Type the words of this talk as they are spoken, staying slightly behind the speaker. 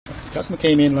Customer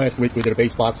came in last week with their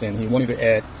bass box and he wanted to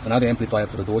add another amplifier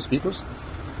for the door speakers.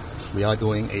 We are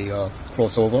doing a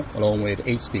crossover along with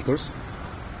 8 speakers.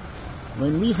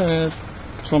 When we have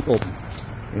the trunk open,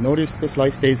 you notice this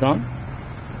light stays on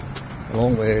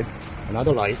along with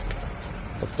another light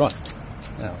up front.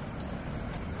 Now,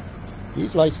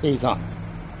 these lights stays on.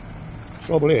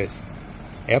 Trouble is,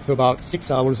 after about 6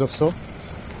 hours or so,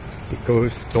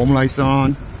 because dome lights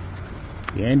on,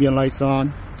 the ambient lights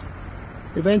on,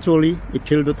 eventually it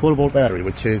killed the 12-volt battery,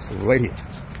 which is right here.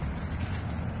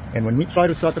 And when we try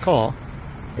to start the car,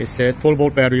 it said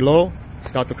 12-volt battery low,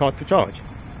 start the car to charge.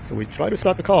 So we try to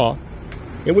start the car,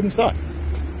 it wouldn't start.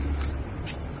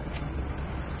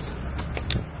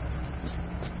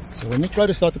 So when we try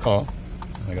to start the car,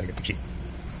 I gotta get the key.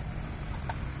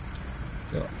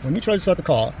 So when we try to start the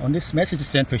car, on this message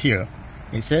center here,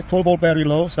 it said 12-volt battery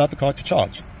low, start the car to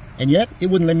charge. And yet, it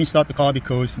wouldn't let me start the car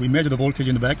because we measured the voltage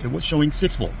in the back, it was showing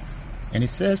 6 volt. And it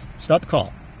says, start the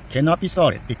car, cannot be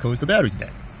started because the battery's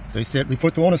dead. So it said, refer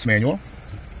to owner's manual.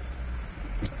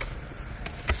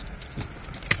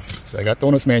 So I got the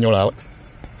owner's manual out.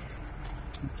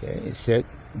 Okay, it said,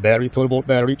 battery, 12-volt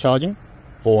battery charging,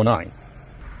 409.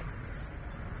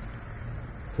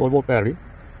 12-volt battery.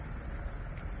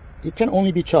 It can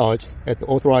only be charged at the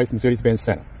authorized Mercedes-Benz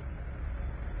center.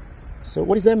 So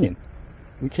what does that mean?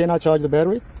 We cannot charge the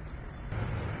battery?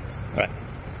 Alright,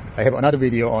 I have another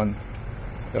video on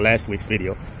the last week's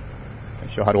video. I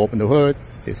show how to open the hood.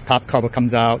 This top cover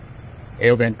comes out,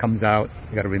 air vent comes out.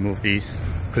 You gotta remove these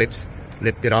clips,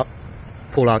 lift it up,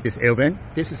 pull out this air vent.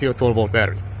 This is your 12-volt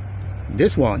battery.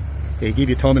 This one, they give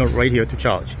you a terminal right here to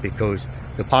charge because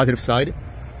the positive side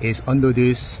is under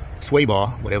this sway bar,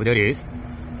 whatever that is,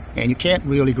 and you can't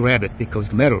really grab it because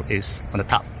the metal is on the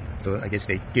top. So I guess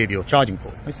they gave you a charging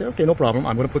port. I said, okay, no problem.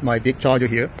 I'm going to put my big charger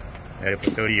here. I had it for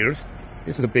 30 years.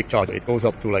 This is a big charger. It goes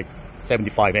up to like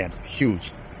 75 amps,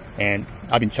 huge. And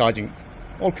I've been charging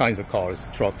all kinds of cars,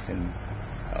 trucks, and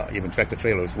even tractor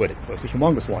trailers with it. So it's a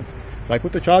humongous one. So I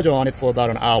put the charger on it for about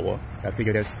an hour. I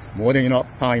figured there's more than enough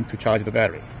time to charge the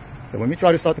battery. So when we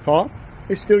try to start the car,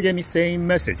 it still gave me the same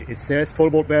message. It says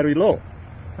 12-volt battery low.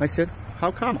 I said,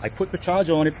 how come? I put the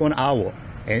charger on it for an hour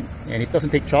and it doesn't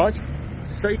take charge.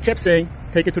 So it kept saying,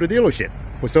 take it to the dealership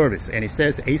for service. And it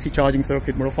says AC charging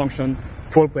circuit malfunction,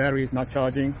 12 battery is not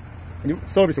charging, and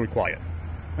service required.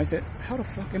 I said, how the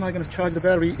fuck am I going to charge the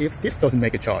battery if this doesn't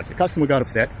make a charge? The customer got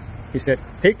upset. He said,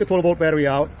 take the 12-volt battery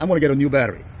out. I'm going to get a new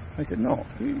battery. I said, no,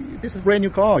 this is a brand new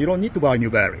car. You don't need to buy a new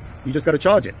battery. You just got to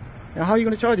charge it. Now, how are you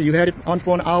going to charge it? You had it on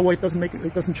for an hour. It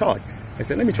doesn't charge. I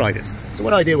said, let me try this. So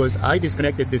what I did was I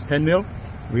disconnected this 10 mil,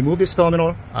 removed this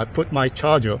terminal. I put my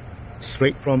charger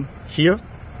straight from here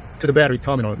to the battery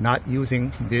terminal, not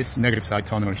using this negative side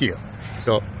terminal here.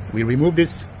 So we remove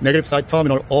this negative side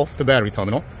terminal off the battery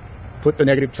terminal, put the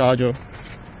negative charger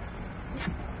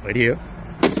right here,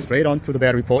 straight onto the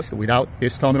battery post without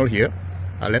this terminal here.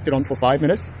 I left it on for 5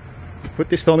 minutes, put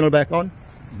this terminal back on,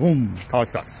 boom, car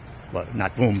starts. Well,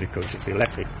 not boom because it's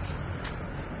electric.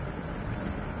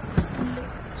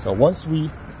 So once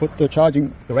we put the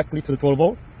charging directly to the 12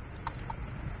 volt,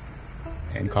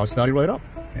 and car started right up,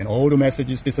 and all the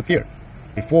messages disappeared.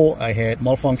 Before, I had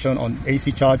malfunction on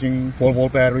AC charging,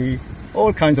 12-volt battery,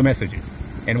 all kinds of messages.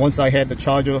 And once I had the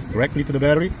charger directly to the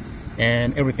battery,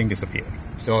 and everything disappeared.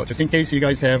 So just in case you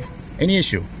guys have any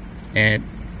issue, and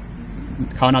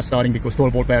the car not starting because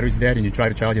 12-volt battery is dead and you try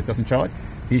to charge it, doesn't charge,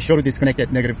 be sure to disconnect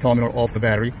that negative terminal off the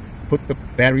battery, put the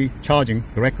battery charging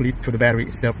directly to the battery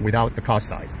itself without the car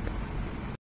side.